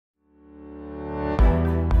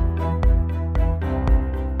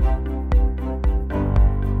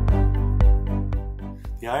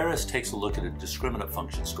The IRS takes a look at a discriminate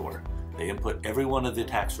function score. They input every one of the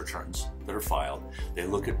tax returns that are filed. They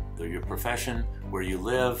look at your profession, where you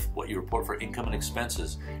live, what you report for income and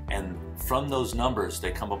expenses, and from those numbers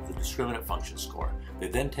they come up with a discriminate function score. They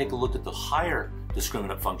then take a look at the higher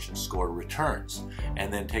discriminate function score returns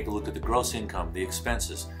and then take a look at the gross income, the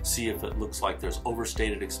expenses, see if it looks like there's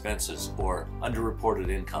overstated expenses or underreported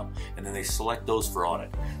income, and then they select those for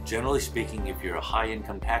audit. Generally speaking, if you're a high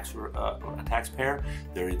income taxpayer,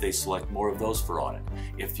 they select more of those for audit.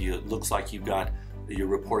 If it looks like you're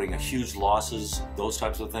reporting a huge losses, those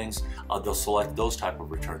types of things, they'll select those type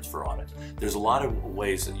of returns for audit. There's a lot of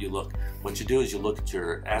ways that you look. What you do is you look at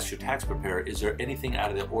ask your tax preparer, is there anything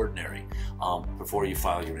out of the ordinary before you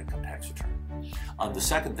file your income tax return? The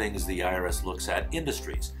second thing is the IRS looks at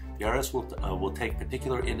industries. The IRS will take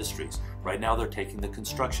particular industries. Right now they're taking the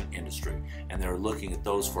construction industry and they're looking at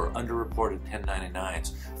those for underreported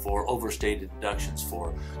 1099s, for overstated deductions,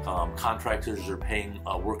 for contractors that are paying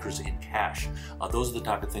workers in cash. Those are the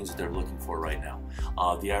type of things that they're looking for right now.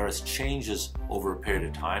 The IRS changes over a period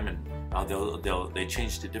of time, and they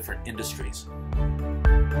change to different industries.